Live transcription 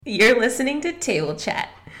You're listening to Table Chat.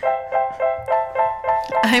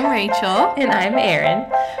 I'm Rachel. And I'm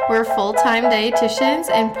Erin. We're full-time dietitians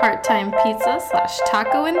and part-time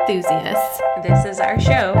pizza/taco enthusiasts. This is our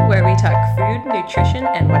show where we talk food, nutrition,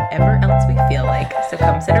 and whatever else we feel like. So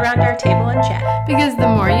come sit around our table and chat. Because the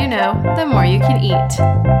more you know, the more you can eat.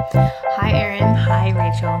 Hi, Erin. Hi,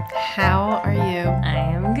 Rachel. How are you? I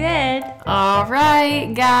am good. All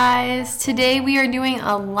right, guys. Today we are doing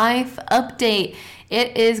a life update.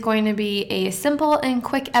 It is going to be a simple and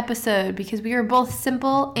quick episode because we are both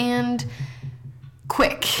simple and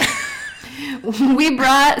quick. We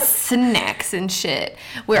brought snacks and shit.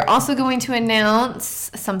 We're also going to announce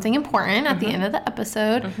something important at the end of the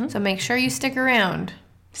episode, so make sure you stick around.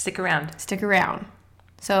 Stick around. Stick around.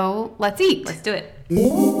 So let's eat. Let's do it.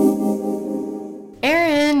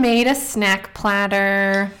 Erin made a snack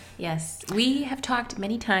platter. Yes, we have talked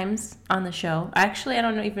many times on the show. Actually, I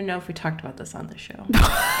don't even know if we talked about this on the show.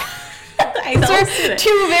 These are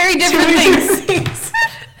two very different things.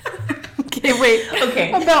 Okay, wait.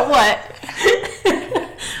 Okay. About what?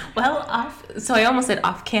 Well, so I almost said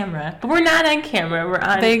off camera, but we're not on camera. We're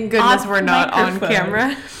on. Thank goodness we're not on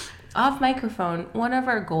camera. Off microphone. One of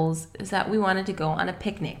our goals is that we wanted to go on a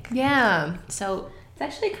picnic. Yeah. So it's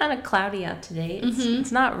actually kind of cloudy out today.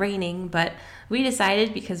 It's not raining, but we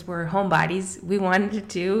decided because we're homebodies, we wanted to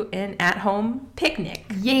do an at-home picnic.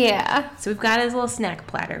 Yeah. So we've got a little snack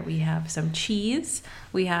platter. We have some cheese,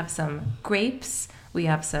 we have some grapes, we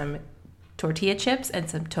have some tortilla chips and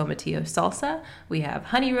some tomatillo salsa. We have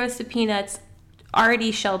honey roasted peanuts,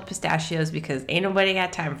 already shelled pistachios because ain't nobody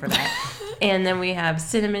got time for that. And then we have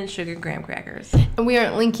cinnamon sugar graham crackers. And we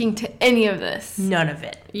aren't linking to any of this. None of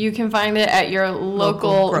it. You can find it at your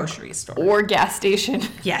local grocery store or gas station.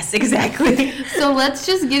 Yes, exactly. So let's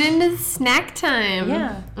just get into snack time.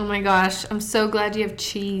 Yeah. Oh my gosh, I'm so glad you have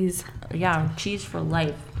cheese. Yeah, cheese for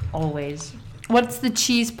life, always. What's the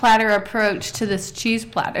cheese platter approach to this cheese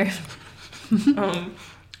platter?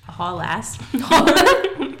 Haul ass.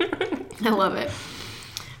 I love it.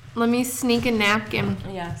 Let me sneak a napkin.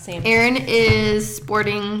 Yeah, same. Erin is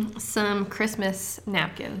sporting some Christmas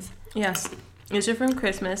napkins. Yes. These are from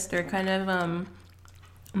Christmas. They're kind of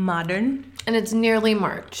modern. And it's nearly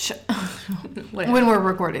March when we're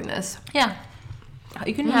recording this. Yeah.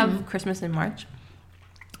 You can have Christmas in March.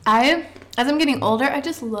 As I'm getting older, I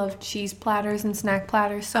just love cheese platters and snack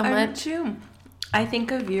platters so I much. do too. I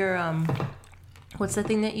think of your, what's the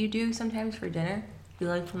thing that you do sometimes for dinner? You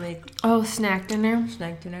like to make Snack dinner.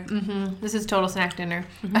 snack dinner? This is total snack dinner.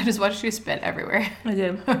 I just watched you spit everywhere. I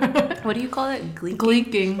do. What do you call it? Gleeking?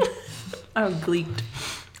 Gleeking. Oh, gleeked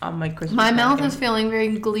on my Christmas My mouth napkin. is feeling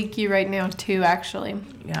very gleeky right now too, actually.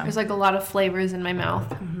 Yeah. There's like a lot of flavors in my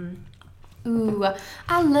mouth. Ooh,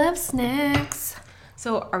 I love snacks.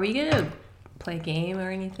 So are we going to play a game or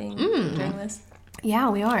anything during this? Yeah,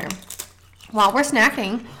 we are. While we're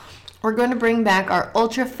snacking, we're going to bring back our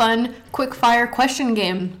ultra fun quick fire question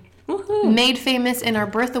game. Woohoo. Made famous in our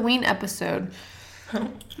Bertha Ween episode,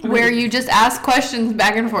 where you just ask questions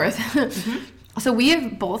back and forth. So we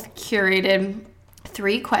have both curated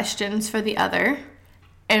 3 questions for the other,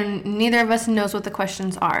 and neither of us knows what the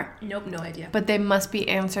questions are. Nope, no idea. But they must be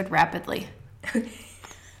answered rapidly.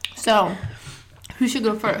 So, who should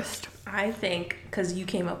go first? I think, because you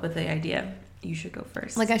came up with the idea, you should go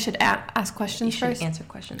first. Like I should ask questions you should first? answer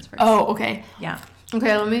questions first. Oh, okay. Yeah.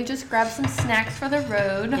 Okay, let me just grab some snacks for the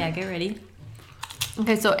road. Yeah, get ready.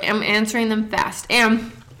 Okay, so I'm answering them fast.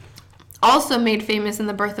 And also made famous in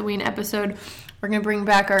the Bertha Ween episode, we're going to bring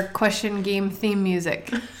back our question game theme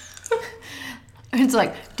music. It's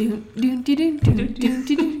like, do do do do do do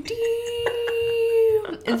do do.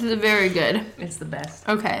 It's very good. It's the best.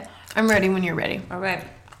 Okay, I'm ready when you're ready. All right.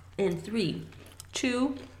 In 3,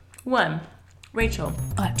 2, 1. Rachel,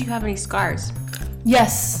 do you have any scars?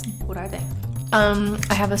 Yes. What are they? I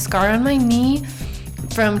have a scar on my knee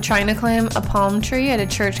from trying to climb a palm tree at a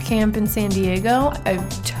church camp in San Diego. I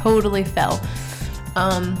totally fell.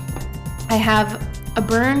 I have a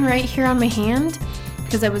burn right here on my hand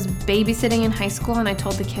because I was babysitting in high school and I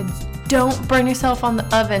told the kids, don't burn yourself on the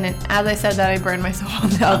oven. And as I said that, I burned myself on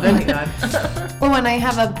the oven. Oh my God. Oh, and I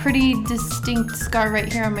have a pretty distinct scar right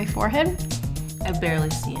here on my forehead. I barely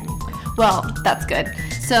see anything. Well, that's good.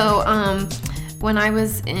 So, when I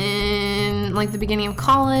was in like the beginning of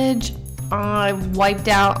college, I wiped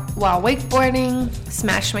out while wakeboarding,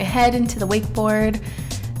 smashed my head into the wakeboard,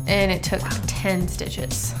 and it took 10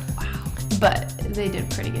 stitches. Wow. But they did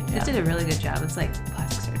a pretty good They job. did a really good job. It's like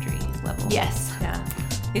plastic surgery level. Yes. Yeah.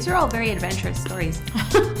 These are all very adventurous stories.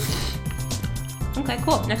 Okay,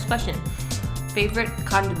 cool. Next question. Favorite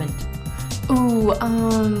condiment? Ooh,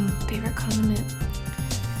 favorite condiment.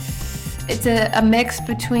 It's a mix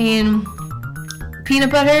between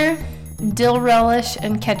peanut butter, dill relish,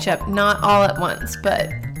 and ketchup. Not all at once, but...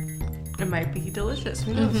 It might be delicious.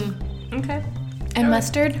 Who knows? Mm-hmm. Okay. And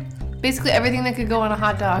mustard. Basically everything that could go on a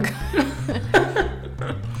hot dog.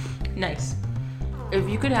 Nice. If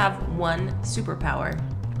you could have one superpower,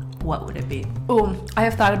 what would it be? Oh, I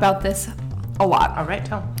have thought about this a lot. All right,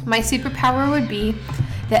 tell. My superpower would be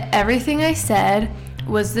that everything I said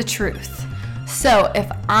was the truth. So if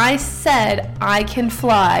I said I can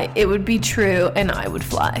fly, it would be true and I would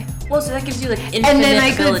fly. Well, so that gives you like infinite And then I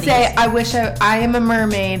abilities. could say, I wish I am a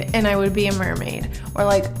mermaid and I would be a mermaid. Or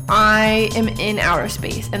like, I am in outer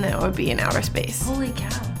space and then I would be in outer space. Holy cow.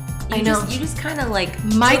 I know. You just kind of like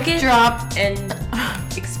Mic took it drop. and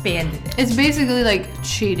expanded it. It's basically like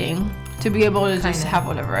cheating to be able to just Kinda. have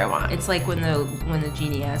whatever I want. It's like when the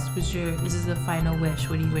genie asked, this is the final wish.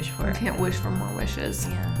 What do you wish for? I can't wish for more wishes.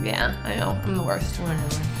 Yeah. Yeah, I know. I'm the worst.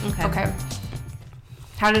 Whatever. Okay.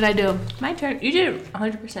 How did I do? My turn. You did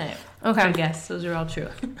 100%. Okay. I guess those are all true.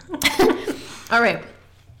 All right.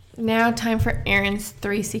 Now time for Erin's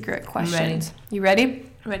 3 secret questions. You ready?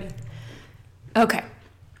 Ready. Okay.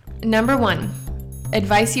 Number 1.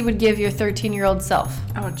 Advice you would give your 13-year-old self.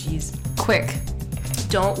 Oh, jeez. Quick.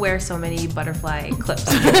 Don't wear so many butterfly clips.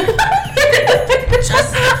 I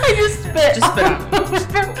just spit. Just spit on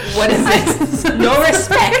them. What is this? No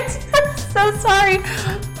respect. So sorry.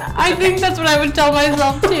 I think that's what I would tell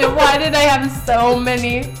myself too. Why did I have so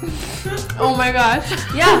many? Oh my gosh.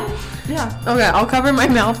 Yeah. Yeah. Okay, I'll cover my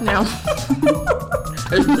mouth now.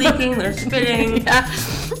 There's leaking, there's spitting. Yeah.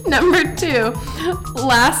 Number 2.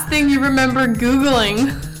 Last thing you remember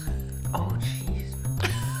Googling. Oh, jeez.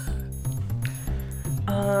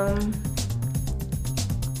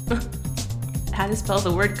 How to spell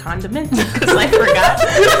the word condiment? Because I forgot.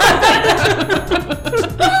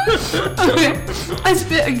 Okay. I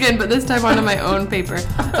spit again, but this time onto my own paper.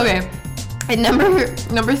 Okay. And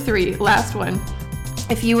number 3, last one.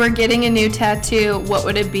 If you were getting a new tattoo, what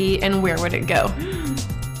would it be and where would it go?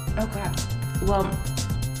 Oh crap. Well,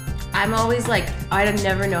 I'm always like, I'd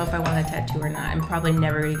never know if I want a tattoo or not. I'm probably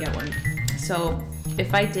never gonna get one. So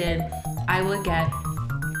if I did, I would get,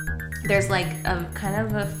 there's like a kind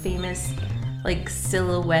of a famous like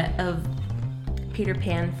silhouette of Peter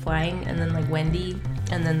Pan flying and then like Wendy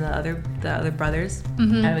and then the other brothers.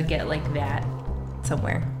 Mm-hmm. I would get like that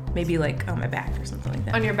somewhere. Maybe like on my back or something like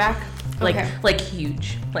that. On your back? Like Okay. like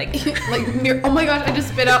huge. Like Like near, oh my gosh, I just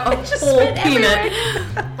spit out a just whole spit peanut.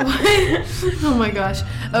 What? Oh my gosh.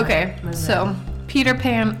 Okay, Moving so Peter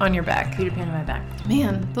Pan on your back. Peter Pan on my back.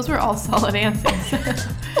 Man, those were all solid answers.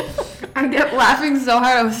 I kept laughing so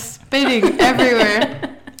hard I was spitting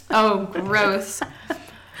everywhere. Oh, gross.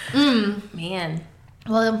 Man.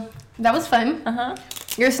 Well, that was fun. Uh-huh.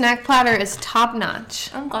 Your snack platter is top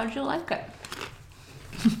notch. I'm glad you like it.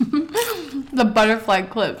 The butterfly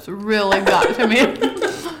clips really got to me.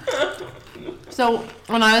 So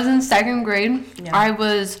when I was in 2nd grade, Yeah. I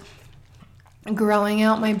was growing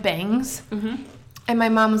out my bangs. Mm-hmm. And my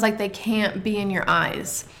mom was like, they can't be in your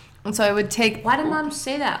eyes. And so I would take... Why do moms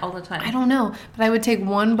say that all the time? I don't know, but I would take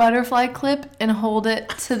one butterfly clip and hold it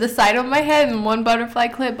to the side of my head and one butterfly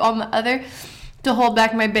clip on the other to hold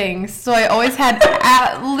back my bangs. So I always had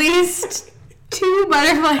at least 2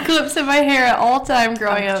 butterfly clips in my hair at all time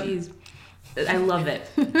growing up. Jeez. I love it.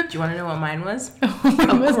 Do you want to know what mine was? A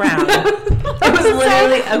Crown. It was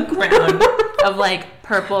literally a crown of like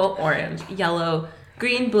purple, orange, yellow,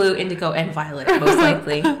 green, blue, indigo, and violet, most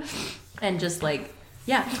likely. And just like,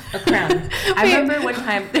 yeah, a crown. I remember one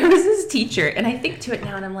time there was this teacher, and I think to it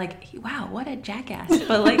now, and I'm like, wow, what a jackass.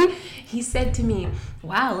 But like, he said to me,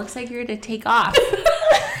 wow, looks like you're to take off.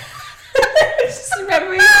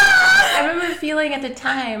 I remember feeling at the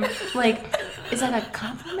time, like, is that a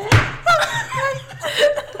compliment?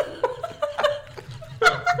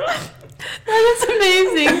 That is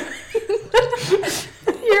amazing.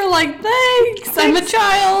 You're like, thanks. I'm a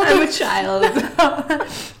child. I'm a child.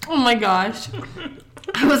 Oh my gosh.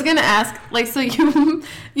 I was gonna ask, like, so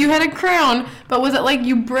you had a crown, but was it like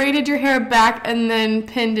you braided your hair back and then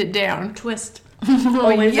pinned it down? Twist. Oh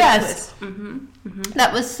Always yes. a twist. Mm-hmm. Mm-hmm.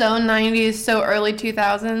 That was so 90s, so early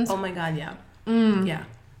 2000s. Oh my god, yeah. Yeah.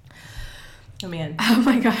 Oh man. Oh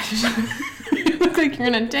my gosh. You look like you're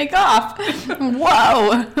gonna take off.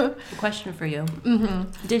 Whoa. Question for you.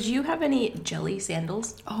 Mm-hmm. Did you have any jelly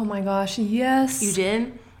sandals? Oh my gosh, yes. You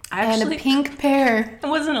did? I And actually a pink pair. I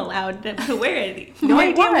wasn't allowed to wear any. No Wait,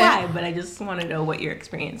 idea why? why, but I just want to know what your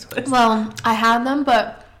experience was. Well, I had them,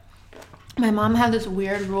 but my mom had this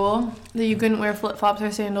weird rule that you couldn't wear flip-flops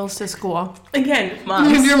or sandals to school. Again,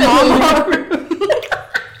 mom. Did your mom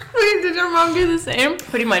Wait, did your mom do the same?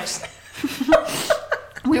 Pretty much.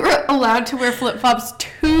 We were allowed to wear flip-flops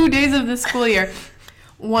 2 days of the school year.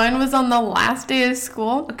 One was on the last day of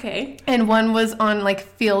school. Okay. And one was on, like,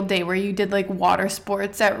 field day where you did, like, water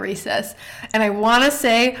sports at recess. And I want to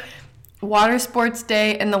say water sports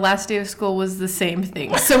day and the last day of school was the same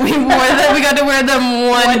thing. So we got to wear them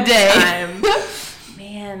one day. Time.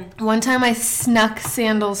 Man. One time I snuck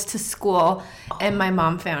sandals to school and my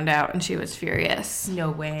mom found out and she was furious.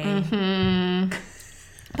 No way. Mm-hmm.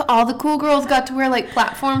 But all the cool girls got to wear, like,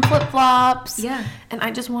 platform flip-flops. Yeah. And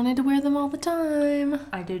I just wanted to wear them all the time.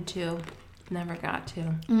 I did too. Never got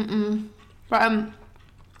to. Mm-mm. But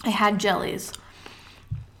I had jellies.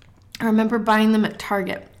 I remember buying them at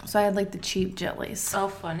Target. So I had, like, the cheap jellies. Oh,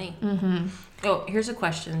 funny. Mm-hmm. Oh, here's a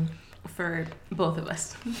question for both of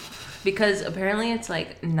us. Because apparently it's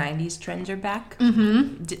like 90s trends are back.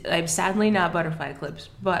 Mm-hmm. I'm sadly not butterfly clips,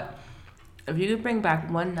 but if you could bring back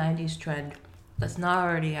one 90s trend that's not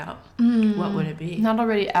already out, what would it be? Not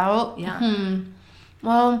already out? Yeah.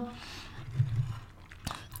 Well,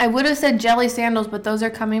 I would have said jelly sandals, but those are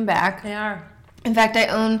coming back. They are. In fact, I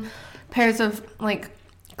own pairs of, like,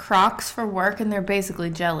 Crocs for work, and they're basically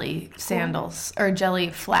jelly sandals or jelly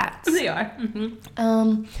flats. They are.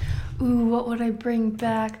 Mm-hmm. What would I bring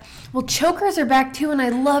back? Well, chokers are back too, and I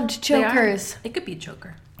loved chokers. It could be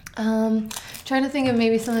choker. Trying to think of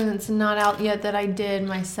maybe something that's not out yet that I did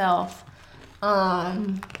myself.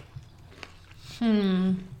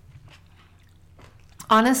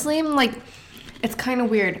 Honestly, like, it's kind of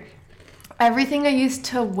weird. Everything I used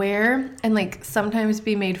to wear and, like, sometimes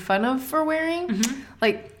be made fun of for wearing,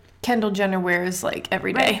 like, Kendall Jenner wears, like,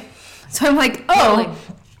 every day. Right. So I'm like, oh, Totally.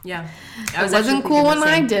 Yeah. it wasn't cool when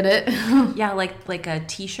I did it. Yeah, like a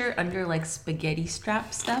t-shirt under like spaghetti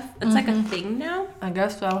strap stuff. It's like a thing now. I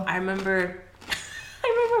guess so. I remember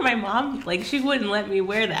my mom, like, she wouldn't let me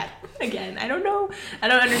wear that again. I don't know. I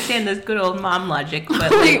don't understand this good old mom logic,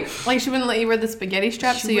 but like she wouldn't let you wear the spaghetti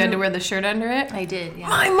strap, so you had to wear the shirt under it. I did, yeah.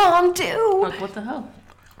 My mom too. Like, what the hell?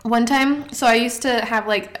 One time, so I used to have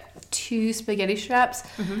like 2 spaghetti straps,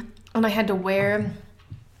 and I had to wear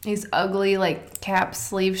these ugly, like, cap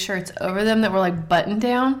sleeve shirts over them that were, like, buttoned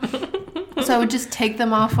down. So I would just take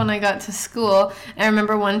them off when I got to school. And I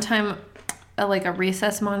remember one time, a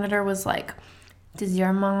recess monitor was like, does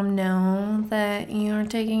your mom know that you're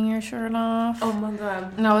taking your shirt off? Oh my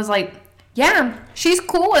God. And I was like, yeah, she's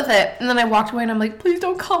cool with it. And then I walked away and I'm like, please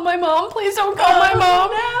don't call my mom. Please don't call my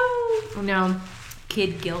mom. No.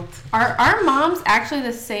 Kid guilt. Our mom's actually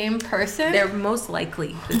the same person. They're most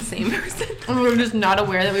likely the same person. And we were just not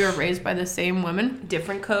aware that we were raised by the same women.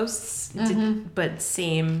 Different coasts, but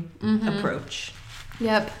same approach.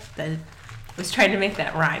 Yep. I was trying to make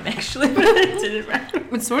that rhyme, actually, but it didn't rhyme.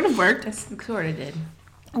 It sort of worked. It sort of did.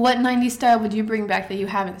 What 90s style would you bring back that you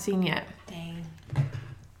haven't seen yet? Dang.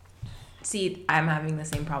 See, I'm having the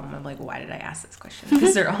same problem. I'm like, why did I ask this question?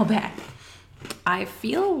 Because they're all back. I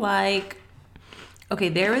feel like, okay,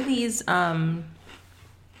 there are these,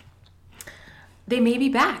 they may be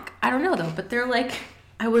back. I don't know, though. But they're like,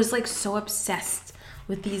 I was, like, so obsessed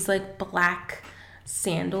with these, like, black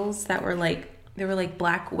sandals that were, like, they were, like,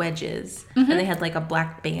 black wedges. And they had, like, a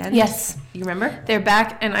black band. Yes. You remember? They're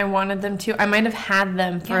back, and I wanted them too. I might have had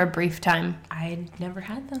them for a brief time. I had never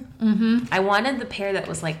had them. I wanted the pair that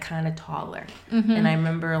was, like, kind of taller. And I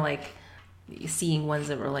remember, like, seeing ones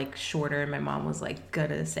that were, like, shorter, and my mom was, like,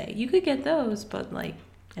 gonna say, you could get those, but, like,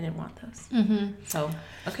 I didn't want those. So,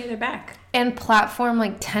 okay, they're back. And platform,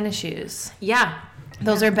 like, tennis shoes. Yeah.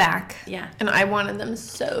 Those are back. Yeah. And I wanted them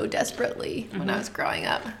so desperately when I was growing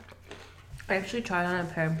up. I actually tried on a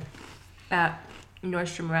pair at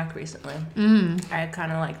Nordstrom Rack recently. I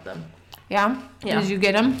kind of like them. Yeah? Yeah. Did you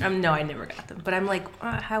get them? No, I never got them. But I'm like,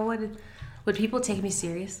 how would people take me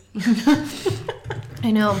serious?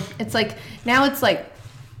 I know. It's like, now it's like,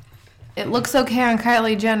 it looks okay on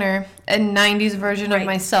Kylie Jenner, a 90s version of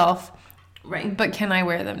myself. Right. But can I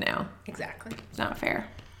wear them now? Exactly. It's not fair.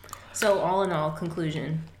 So all in all,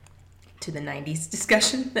 conclusion to the 90s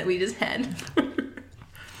discussion that we just had.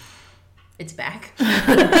 It's back.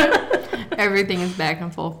 Everything is back in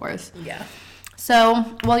full force. Yeah.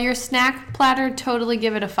 So, well, your snack platter, totally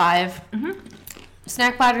give it a 5.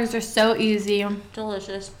 Snack platters are so easy.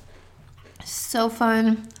 Delicious. So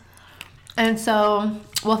fun. And so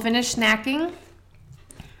we'll finish snacking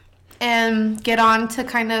and get on to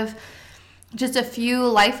kind of just a few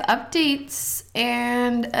life updates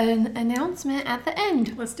and an announcement at the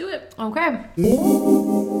end. Let's do it. Okay.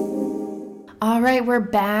 All right, we're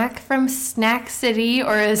back from Snack City,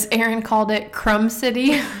 or as Aaron called it, Crumb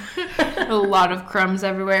City. A lot of crumbs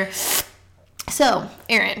everywhere. So,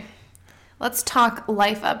 Aaron, let's talk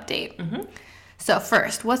life update. So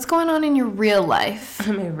first, what's going on in your real life?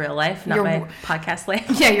 My real life, not my podcast life.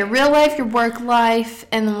 Yeah, your real life, your work life,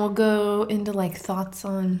 and then we'll go into like thoughts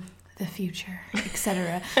on the future,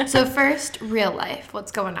 etc. So first, real life.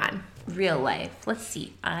 What's going on? Real life. Let's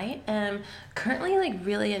see. I am currently like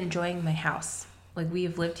really enjoying my house. Like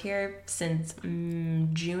we've lived here since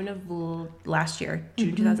June of last year,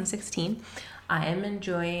 June 2016. I am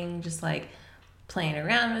enjoying just like playing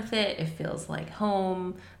around with it. It feels like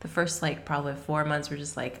home. The first like probably 4 months were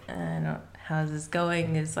just like, I don't know, how's this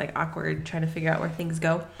going? It's like awkward trying to figure out where things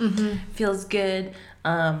go. Feels good.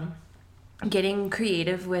 Getting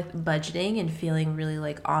creative with budgeting and feeling really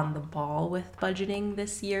like on the ball with budgeting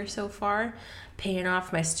this year so far. Paying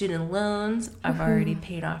off my student loans. I've already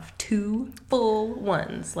paid off 2 full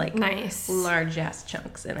ones, like nice, large ass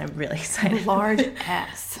chunks, and I'm really excited. Large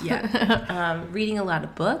ass. Yeah. Reading a lot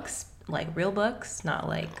of books, like real books, not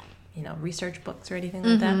like, research books or anything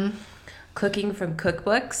like that. Cooking from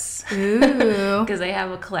cookbooks. Ooh. Because I have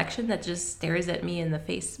a collection that just stares at me in the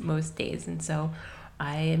face most days, and so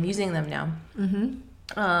I am using them now.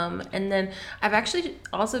 And then I've actually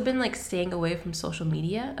also been like staying away from social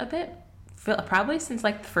media a bit, probably since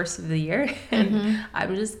like the first of the year. And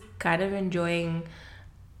I'm just kind of enjoying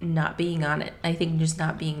not being on it. I think just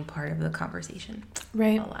not being part of the conversation.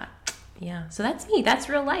 Right. A lot. Yeah. So that's me. That's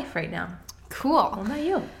real life right now. Cool. What about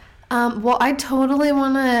you? Well, I totally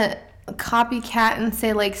want to copycat and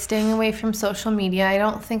say like staying away from social media. I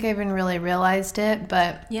don't think I even really realized it,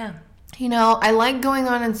 but yeah. I like going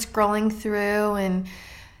on and scrolling through and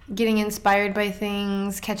getting inspired by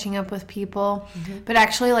things, catching up with people, but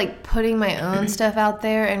actually like putting my own stuff out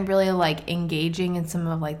there and really like engaging in some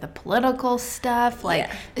of like the political stuff.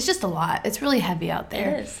 Like it's just a lot. It's really heavy out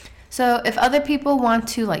there. It is. So if other people want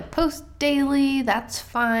to like post daily, that's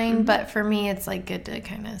fine. But for me, it's like good to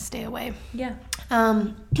kind of stay away. Yeah.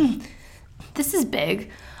 This is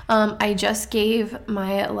big. I just gave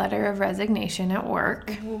my letter of resignation at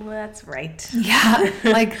work. Oh, that's right. Yeah.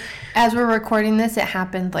 Like, as we're recording this, it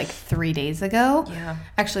happened like 3 days ago. Yeah.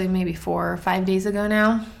 Actually, maybe 4 or 5 days ago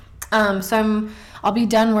now. So I'll be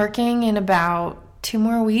done working in about 2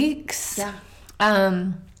 more weeks. Yeah.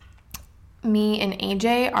 Me and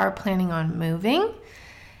AJ are planning on moving.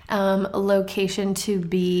 Location to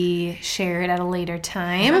be shared at a later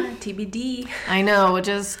time. TBD. I know, which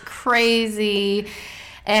is crazy.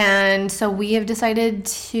 And so we have decided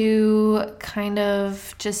to kind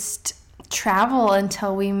of just travel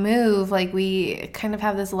until we move. Like we kind of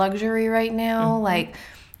have this luxury right now. Like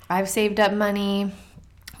I've saved up money.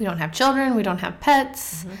 We don't have children. We don't have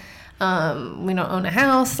pets. We don't own a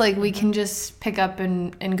house. Like we can just pick up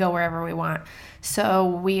and go wherever we want. So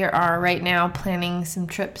we are right now planning some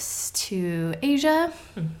trips to Asia.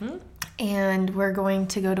 And we're going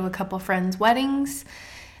to go to a couple friends' weddings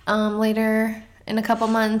later in a couple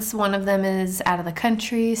months. One of them is out of the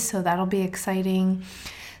country, so that'll be exciting.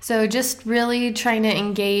 So just really trying to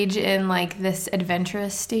engage in like this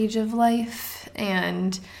adventurous stage of life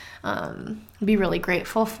and be really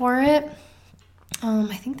grateful for it.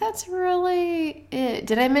 I think that's really it.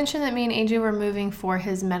 Did I mention that me and AJ were moving for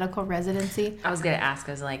his medical residency? I was gonna ask.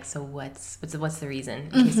 I was like, so what's the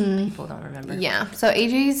reason? In case people don't remember. Yeah. So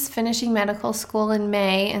AJ's finishing medical school in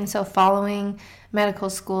May, and so following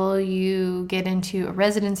medical school, you get into a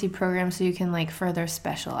residency program so you can like further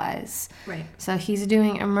specialize. Right. So he's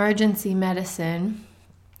doing emergency medicine.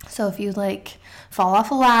 So if you like fall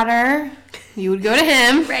off a ladder, you would go to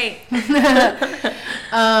him. Right.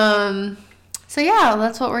 So yeah,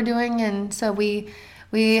 that's what we're doing, and so we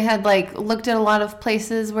had like looked at a lot of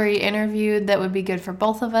places where he interviewed that would be good for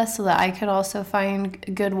both of us, so that I could also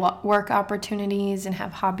find good work opportunities and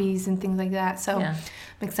have hobbies and things like that. So I'm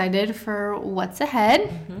excited for what's ahead.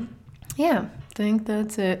 Yeah, I think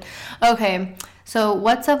that's it. Okay, so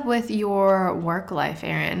what's up with your work life,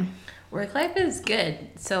 Erin? Work life is good.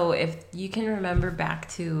 So if you can remember back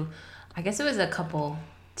to, I guess it was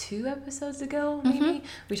 2 episodes ago, maybe,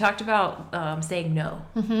 we talked about saying no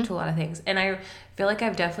to a lot of things. And I feel like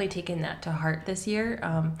I've definitely taken that to heart this year.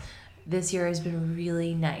 This year has been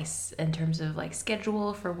really nice in terms of like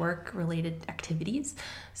schedule for work-related activities.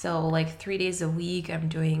 So like 3 days a week, I'm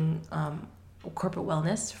doing corporate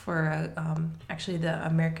wellness for actually the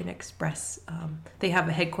American Express. They have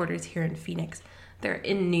a headquarters here in Phoenix. They're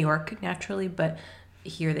in New York naturally, but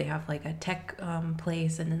here they have like a tech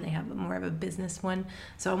place, and then they have more of a business one.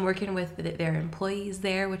 So I'm working with their employees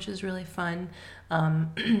there, which is really fun.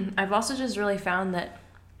 I've also just really found that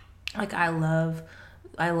like I love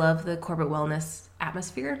the corporate wellness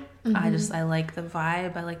atmosphere. I like the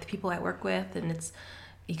vibe. I like the people I work with, and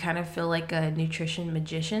you kind of feel like a nutrition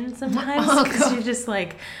magician sometimes, Oh, because God. you're just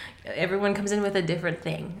like, everyone comes in with a different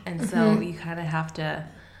thing, and so you kind of have to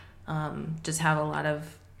just have a lot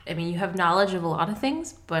of, I mean, you have knowledge of a lot of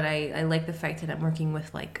things, but I like the fact that I'm working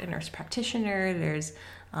with like a nurse practitioner. There's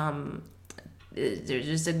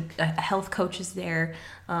just a health coach is there,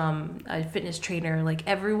 a fitness trainer, like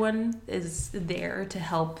everyone is there to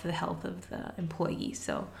help the health of the employee.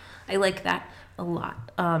 So I like that a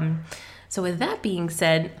lot. So with that being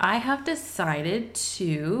said, I have decided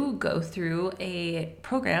to go through a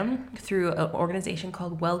program through an organization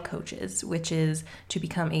called Well Coaches, which is to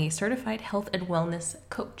become a certified health and wellness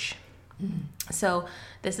coach. So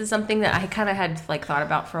this is something that I kind of had like thought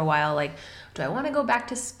about for a while. Like, do I want to go back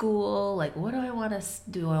to school? Like, what do I want to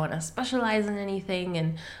do? I want to specialize in anything?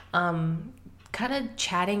 And kind of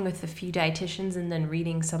chatting with a few dietitians and then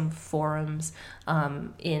reading some forums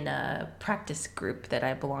in a practice group that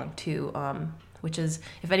I belong to, which is,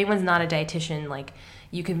 if anyone's not a dietitian, like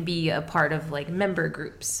you can be a part of like member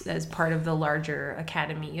groups as part of the larger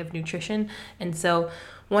Academy of Nutrition. And so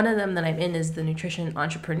one of them that I'm in is the Nutrition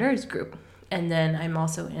Entrepreneurs group. And then I'm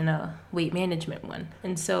also in a weight management one.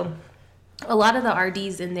 And so a lot of the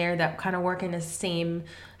RDs in there that kind of work in a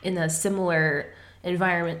similar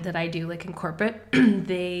environment that I do, like in corporate,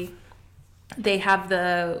 they have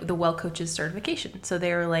the Well Coaches certification. So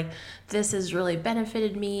they were like, this has really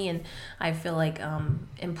benefited me. And I feel like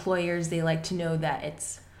employers, they like to know that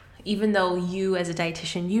it's, even though you as a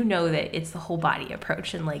dietitian, you know that it's the whole body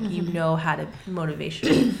approach, and like you know how to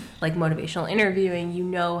motivational interviewing, you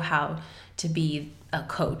know how to be a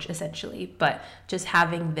coach essentially, but just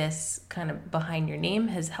having this kind of behind your name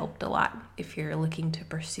has helped a lot if you're looking to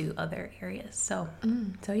pursue other areas. So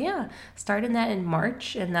yeah, started that in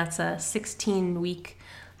March, and that's a 16-week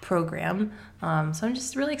program. So I'm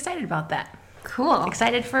just really excited about that. Cool.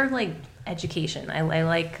 Excited for like education. I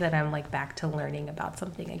like that I'm like back to learning about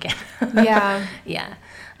something again. Yeah. Yeah.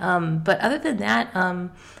 But other than that,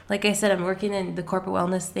 like I said, I'm working in the corporate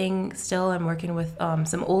wellness thing still. I'm working with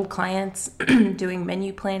some old clients doing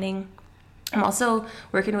menu planning. I'm also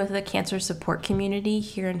working with the cancer support community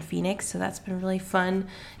here in Phoenix, so that's been really fun,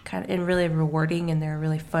 kind of, and really rewarding, and they're a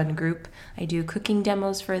really fun group. I do cooking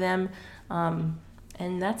demos for them,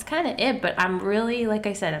 and that's kind of it. But I'm really, like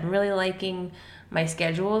I said, I'm really liking my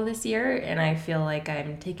schedule this year, and I feel like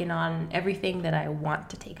I'm taking on everything that I want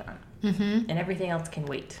to take on. And everything else can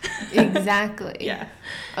wait. Exactly. Yeah.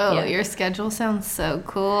 Oh, Yeah. your schedule sounds so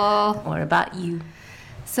cool. What about you?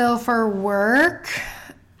 So for work,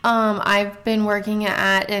 I've been working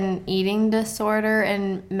at an eating disorder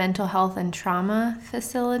and mental health and trauma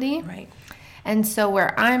facility. Right. And so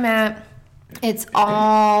where I'm at, it's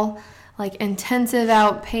all like intensive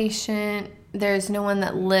outpatient. There's no one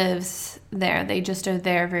that lives there. They just are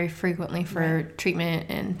there very frequently for treatment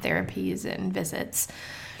and therapies and visits.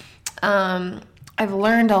 I've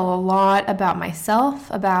learned a lot about myself,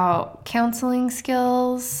 about counseling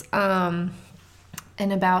skills, and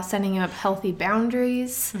about setting up healthy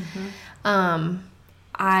boundaries. I've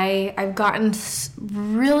gotten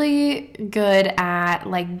really good at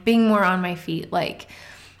like being more on my feet. Like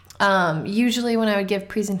usually when I would give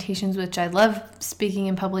presentations, which I love speaking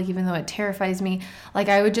in public, even though it terrifies me, like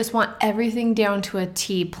I would just want everything down to a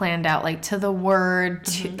T, planned out, like to the word,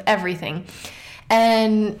 to everything.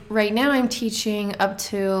 And right now I'm teaching up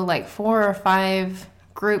to like 4 or 5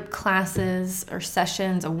 group classes or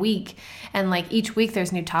sessions a week, and like each week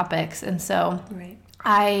there's new topics, and so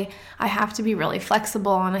I have to be really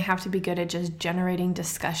flexible, and I have to be good at just generating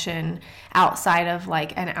discussion outside of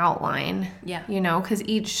like an outline. Yeah. You know, because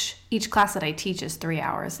each class that I teach is 3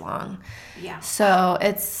 hours long. Yeah. So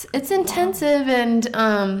it's intensive, and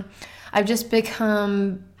I've just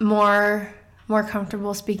become more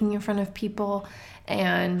comfortable speaking in front of people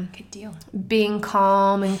and Good deal. being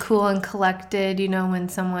calm and cool and collected, you know, when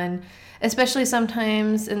someone, especially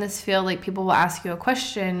sometimes in this field, like people will ask you a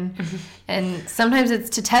question and sometimes it's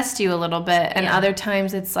to test you a little bit, and other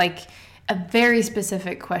times it's like a very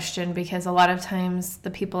specific question, because a lot of times the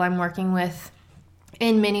people I'm working with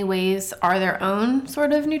in many ways are their own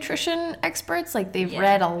sort of nutrition experts. Like they've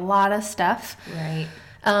read a lot of stuff. Right.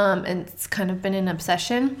 And it's kind of been an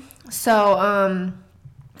obsession. So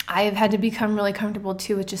I've had to become really comfortable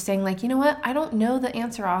too with just saying like, you know what, I don't know the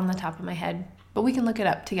answer on the top of my head, but we can look it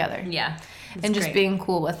up together. Yeah. And just being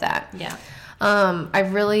cool with that. Yeah.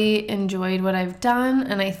 I've really enjoyed what I've done,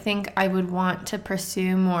 and I think I would want to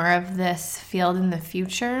pursue more of this field in the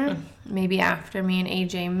future, maybe after me and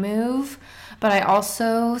AJ move. But I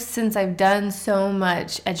also, since I've done so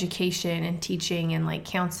much education and teaching and like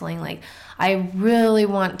counseling, like I really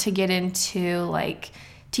want to get into like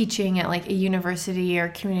teaching at like a university or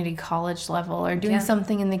community college level, or doing Yeah.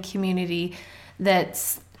 something in the community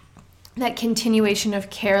that's that continuation of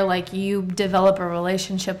care, like you develop a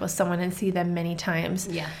relationship with someone and see them many times.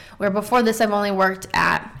 Yeah. Where before this, I've only worked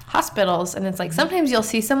at hospitals, and it's like sometimes you'll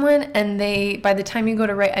see someone and they, by the time you go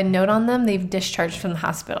to write a note on them, they've discharged from the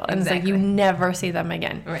hospital. And it's like you never see them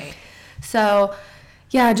again. Right. So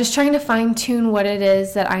yeah, just trying to fine tune what it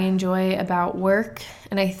is that I enjoy about work.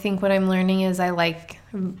 And I think what I'm learning is I like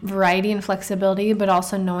variety and flexibility, but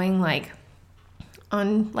also knowing like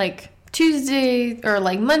on like Tuesday or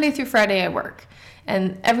like Monday through Friday I work,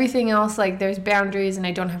 and everything else, like there's boundaries and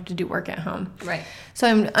I don't have to do work at home. Right.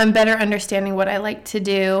 So I'm better understanding what I like to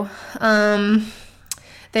do.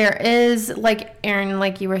 There is, like Erin,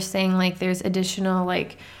 like you were saying, like there's additional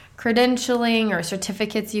like credentialing or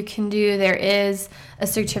certificates you can do. There is a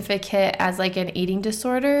certificate as like an eating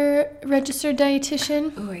disorder registered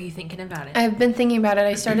dietitian. Oh, are you thinking about it? I've been thinking about it.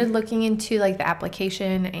 I started looking into like the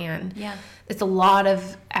application, and Yeah. it's a lot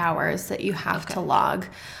of hours that you have to log.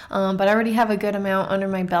 But I already have a good amount under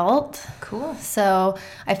my belt. Cool. So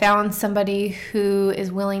I found somebody who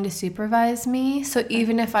is willing to supervise me. So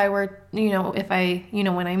even if I were,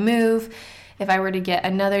 when I move, if I were to get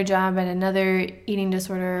another job at another eating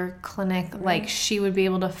disorder clinic, like she would be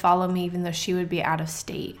able to follow me even though she would be out of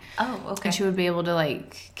state. Oh, okay. And she would be able to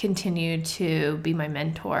like continue to be my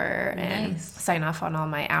mentor and Nice. sign off on all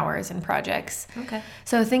my hours and projects. Okay.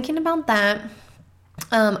 So thinking about that.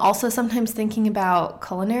 Also sometimes thinking about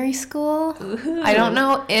culinary school. Ooh. I don't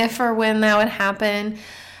know if or when that would happen,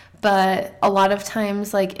 but a lot of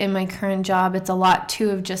times like in my current job, it's a lot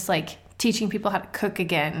too of just like teaching people how to cook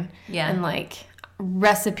again. Yeah. And like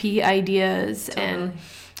recipe ideas and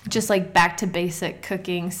just like back to basic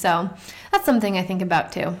cooking. So that's something I think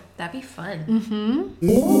about too. That'd be fun.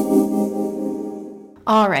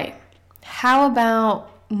 All right. How about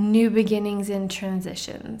new beginnings and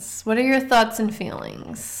transitions? What are your thoughts and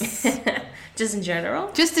feelings? Just in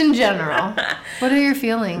general? Just in general. What are your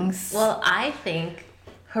feelings? Well, I think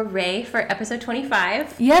hooray for episode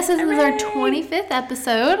 25. Yes, this is our Hooray! 25th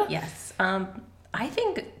episode. Yes. I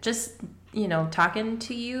think just, talking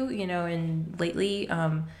to you, and lately,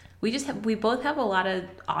 we both have a lot of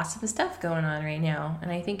awesome stuff going on right now.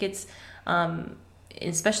 And I think it's,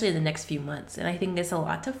 especially in the next few months, and I think there's a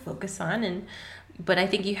lot to focus on. But I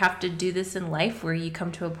think you have to do this in life where you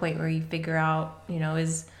come to a point where you figure out, you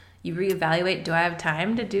reevaluate, do I have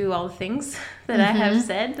time to do all the things that I have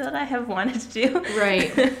said that I have wanted to do?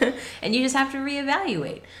 Right. And you just have to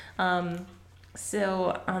reevaluate.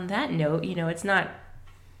 So on that note, it's not,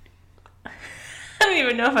 I don't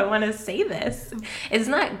even know if I want to say this. It's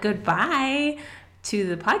not goodbye to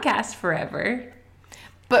the podcast forever.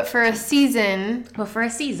 But for a season,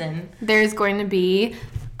 there's going to be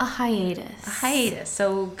a hiatus.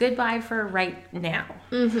 So goodbye for right now.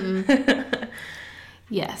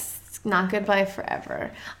 Yes, it's not goodbye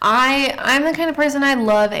forever. I'm the kind of person, I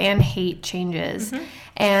love and hate changes.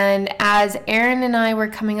 And as Erin and I were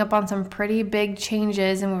coming up on some pretty big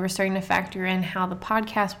changes and we were starting to factor in how the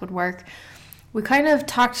podcast would work, we kind of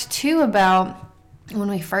talked too about when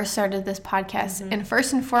we first started this podcast. And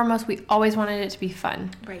first and foremost, we always wanted it to be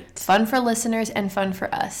fun. Right. Fun for listeners and fun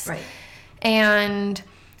for us. Right. And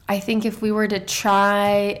I think if we were to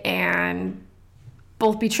try and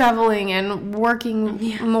both be traveling and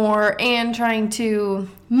working more and trying to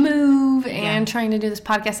move and trying to do this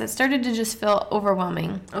podcast, it started to just feel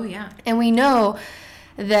overwhelming. Oh, yeah. And we know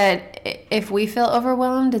that if we feel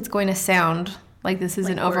overwhelmed, it's going to sound like this is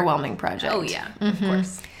an overwhelming project. Oh, yeah, of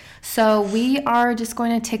course. So we are just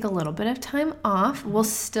going to take a little bit of time off. We'll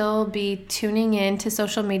still be tuning in to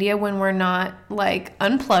social media when we're not like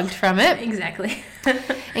unplugged from it. Exactly.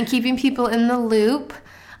 And keeping people in the loop.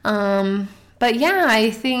 But yeah,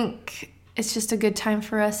 I think it's just a good time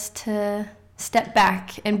for us to step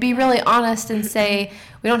back and be really honest and say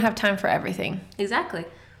we don't have time for everything. Exactly.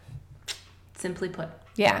 Simply put.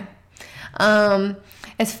 Yeah.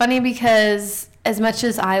 It's funny because as much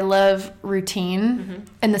as I love routine,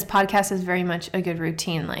 and this podcast is very much a good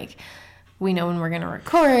routine, like we know when we're going to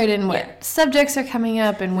record and what subjects are coming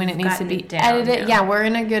up and when it needs to be edited. Yeah, we're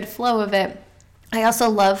in a good flow of it. I also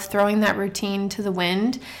love throwing that routine to the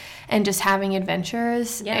wind and just having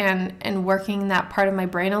adventures and working that part of my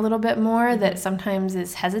brain a little bit more that sometimes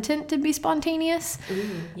is hesitant to be spontaneous.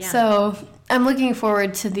 So I'm looking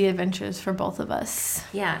forward to the adventures for both of us.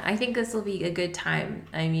 Yeah, I think this will be a good time.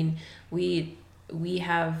 I mean, we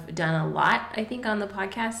have done a lot, I think, on the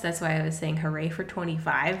podcast. That's why I was saying hooray for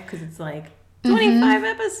 25, because it's like 25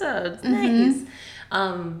 episodes. Nice.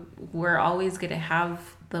 We're always going to have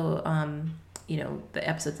the the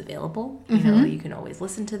episodes available. You can always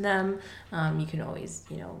listen to them. You can always,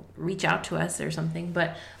 reach out to us or something.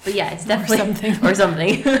 But yeah, it's definitely or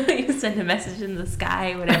something. You send a message in the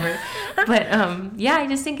sky, whatever. But I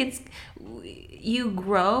just think you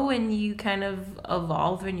grow and you kind of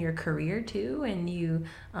evolve in your career too, and you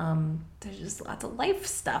there's just lots of life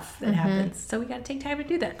stuff that happens. So we got to take time to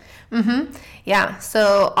do that. Yeah.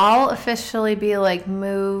 So I'll officially be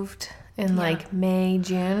moved in May,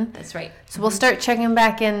 June. That's right. So we'll start checking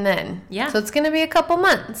back in then. Yeah. So it's going to be a couple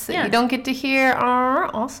months that you don't get to hear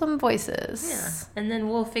our awesome voices. Yeah. And then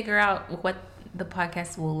we'll figure out what the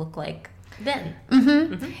podcast will look like then.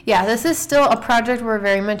 Yeah, this is still a project we're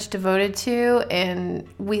very much devoted to, and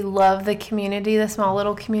we love the community, the small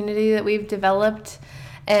little community that we've developed,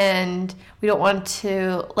 and we don't want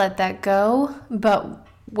to let that go. But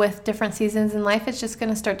with different seasons in life, it's just going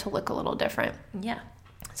to start to look a little different. Yeah.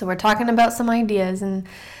 So we're talking about some ideas and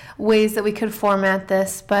ways that we could format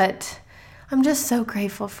this, but I'm just so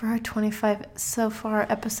grateful for our 25 so far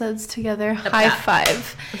episodes together. High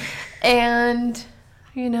five. And,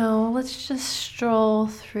 let's just stroll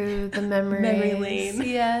through the memory lane.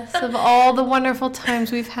 Yes, of all the wonderful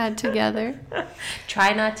times we've had together.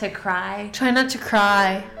 Try not to cry. Try not to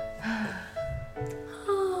cry.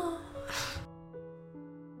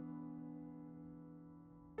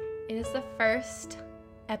 It is the first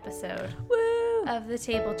episode of the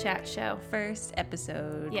Table Chat Show. First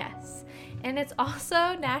episode. Yes. And it's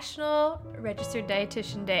also National Registered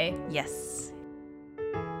Dietitian Day. Yes.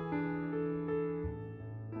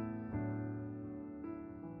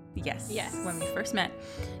 Yes. When we first met.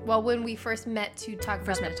 Well, when we first met to talk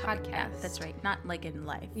about the podcast. Yeah, that's right. Not like in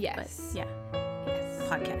life. Yes. But yeah. Yes.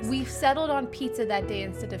 Podcast. We settled on pizza that day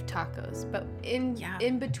instead of tacos. But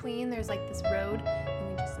in between, there's this road,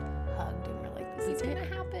 and we just hugged, and we're like, this is going to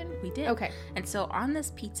happen. We did. Okay. And so on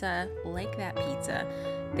this pizza, like that pizza,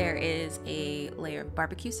 there is a layer of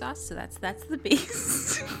barbecue sauce. So that's the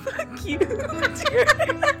base. Fuck you.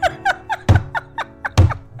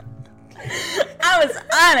 I was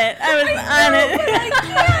on it. I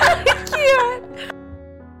can't.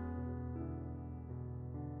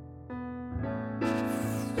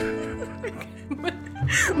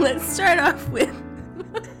 Let's start off with.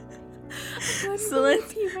 So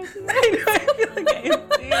let's. I feel like I am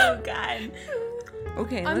too. God.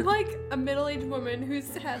 Okay. I'm like a middle-aged woman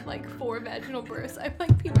who's had 4 vaginal births. I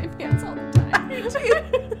pee my pants all the time.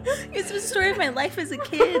 It's the story of my life as a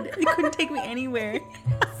kid. They couldn't take me anywhere.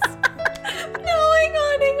 No, hang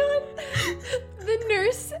on. The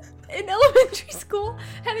nurse in elementary school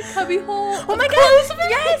had a cubby hole. Oh my god,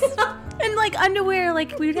 yes! And underwear,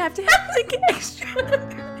 we would have to have extra.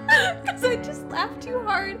 Because I just laughed too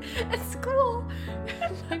hard at school.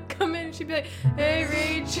 I'd come in and she'd be like, hey,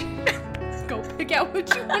 Rach, go pick out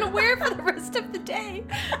what you want to wear for the rest of the day.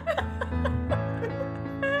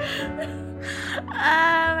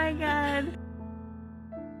 Oh my god.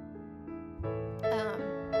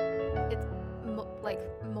 It's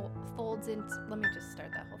folds into. Let me just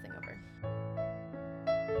start that whole thing over.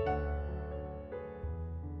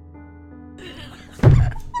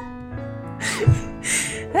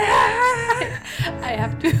 I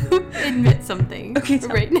have to admit something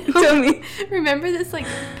right now. Tell me. Remember this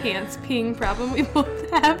pants peeing problem we both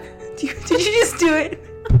have? Did you just do it?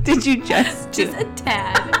 Did you just do it? Just a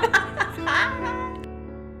tad.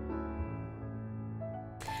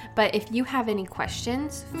 But if you have any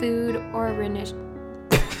questions, food or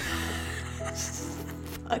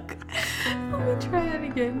Fuck. Let me try it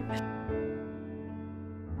again.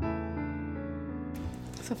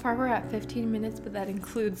 So far we're at 15 minutes, but that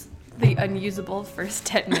includes the unusable first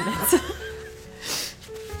 10 minutes.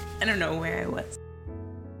 I don't know where I was.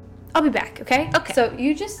 I'll be back, okay? Okay. So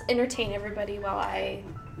you just entertain everybody while I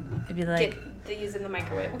I'd be like, get these in the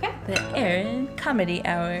microwave, okay? The Erin Comedy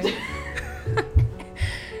Hour.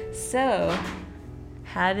 So,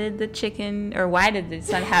 how did the chicken, or why did it's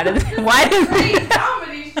not how did why did great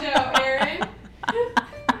comedy show, Erin?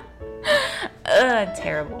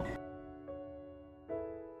 Terrible.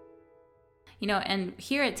 And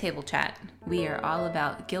here at Table Chat, we are all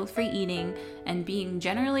about guilt-free eating and being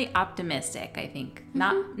generally optimistic, I think.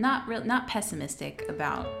 Not pessimistic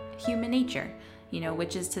about human nature,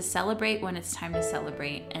 which is to celebrate when it's time to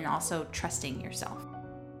celebrate and also trusting yourself.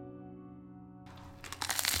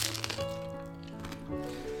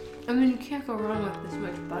 I mean, you can't go wrong with this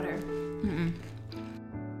much butter. Mm-mm.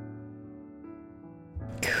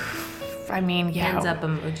 I mean, yeah. Hands up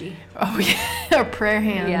emoji. Oh, yeah. Or prayer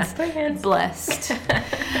hands. Yeah. Prayer hands. Blessed.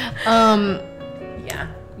 Yeah.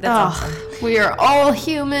 That's awesome. We are all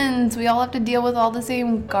humans. We all have to deal with all the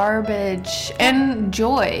same garbage and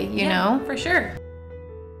joy, you know? For sure.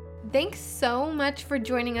 Thanks so much for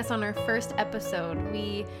joining us on our first episode.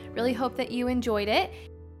 We really hope that you enjoyed it.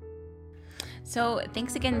 So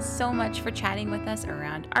thanks again so much for chatting with us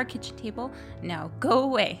around our kitchen table. Now go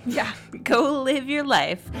away. Yeah. Go live your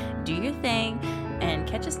life, do your thing, and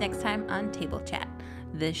catch us next time on Table Chat,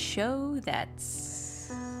 the show that's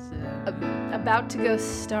About to go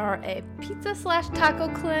star a pizza/taco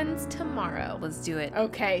cleanse tomorrow. Let's do it.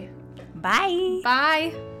 Okay. Bye.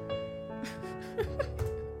 Bye.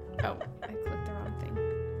 Oh, I clicked the wrong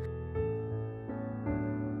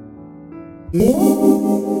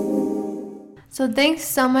thing. So thanks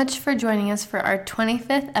so much for joining us for our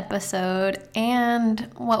 25th episode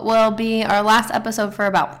and what will be our last episode for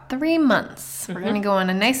about 3 months. We're going to go on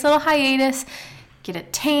a nice little hiatus, get a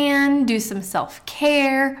tan, do some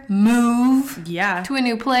self-care, move to a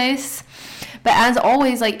new place. But as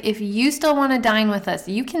always, like, if you still want to dine with us,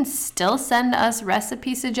 you can still send us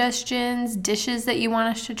recipe suggestions, dishes that you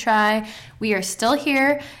want us to try. We are still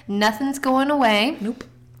here. Nothing's going away. Nope.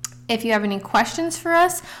 If you have any questions for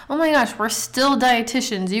us, oh my gosh, we're still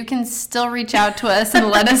dietitians. You can still reach out to us and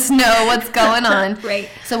let us know what's going on. Right.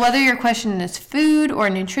 So whether your question is food or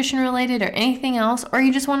nutrition related or anything else, or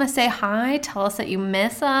you just want to say hi, tell us that you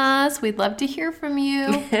miss us. We'd love to hear from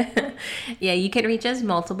you. Yeah, you can reach us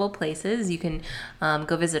multiple places. You can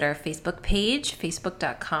go visit our Facebook page,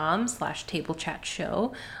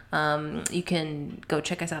 facebook.com/tablechatshow. You can go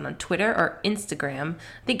check us out on Twitter or Instagram.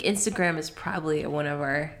 I think Instagram is probably one of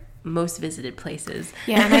our most visited places.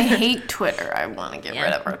 Yeah, and I hate Twitter. I want to get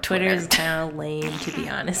rid of our Twitter. Twitter is kind of lame, to be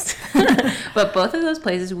honest. But both of those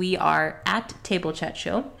places, we are at Table Chat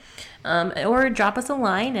Show. Or drop us a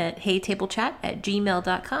line at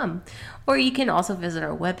heytablechat@gmail.com. Or you can also visit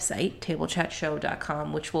our website,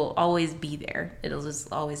 tablechatshow.com, which will always be there. It'll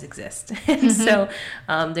just always exist. And so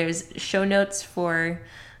there's show notes for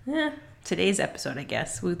today's episode, I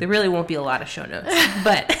guess. There really won't be a lot of show notes.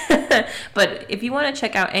 But but if you want to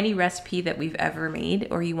check out any recipe that we've ever made,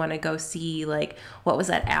 or you want to go see, like, what was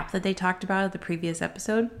that app that they talked about at the previous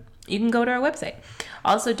episode, you can go to our website.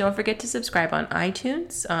 Also, don't forget to subscribe on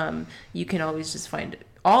iTunes. You can always just find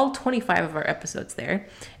all 25 of our episodes there.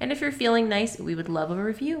 And if you're feeling nice, we would love a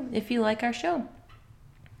review if you like our show.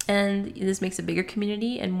 And this makes a bigger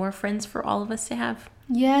community and more friends for all of us to have.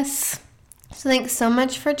 Yes. So thanks so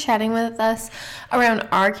much for chatting with us around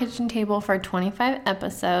our kitchen table for 25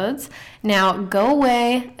 episodes. Now go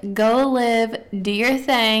away, go live, do your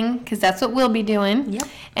thing, because that's what we'll be doing. Yep.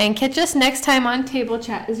 And catch us next time on Table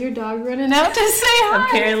Chat. Is your dog running out to say hi?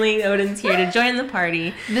 Apparently Odin's here to join the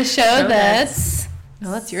party. The show that's...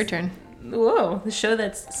 No, that's your turn. Whoa, the show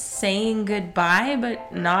that's saying goodbye,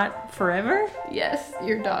 but not forever? Yes,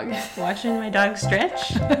 your dog. Watching my dog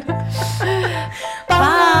stretch.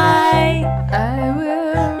 Bye. I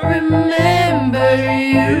will remember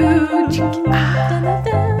you.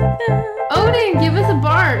 Odin, give us a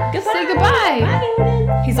bark. Goodbye. Say goodbye. Bye,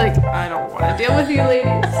 Odin. He's like, I don't want to deal with you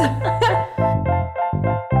ladies.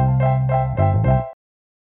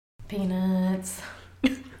 Peanuts.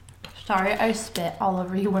 Sorry, I spit all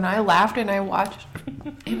over you when I laughed and I watched.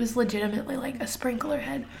 It was legitimately like a sprinkler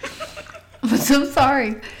head. I'm so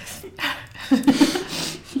sorry.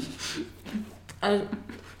 I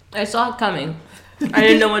saw it coming. I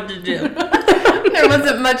didn't know what to do. There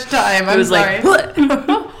wasn't much time. I'm sorry. Like,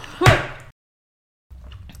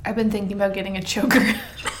 I've been thinking about getting a choker.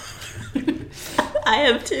 I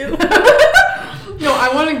have too. No, I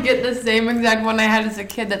want to get the same exact one I had as a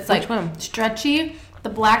kid that's like Which one? stretchy. The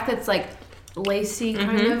black that's like lacy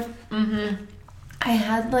kind of. Mm-hmm. I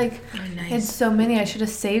had like, nice. I had so many. I should have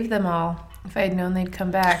saved them all if I had known they'd come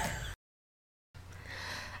back.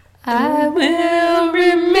 I will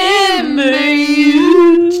remember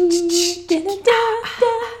you.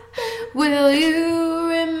 Will you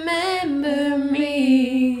remember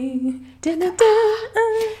me?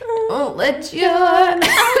 Won't let your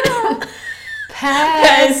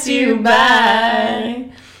pass you by.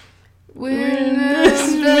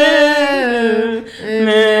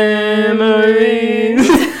 Memories.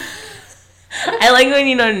 I like when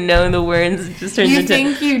you don't know the words. It just turns You into...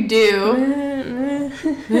 think you do.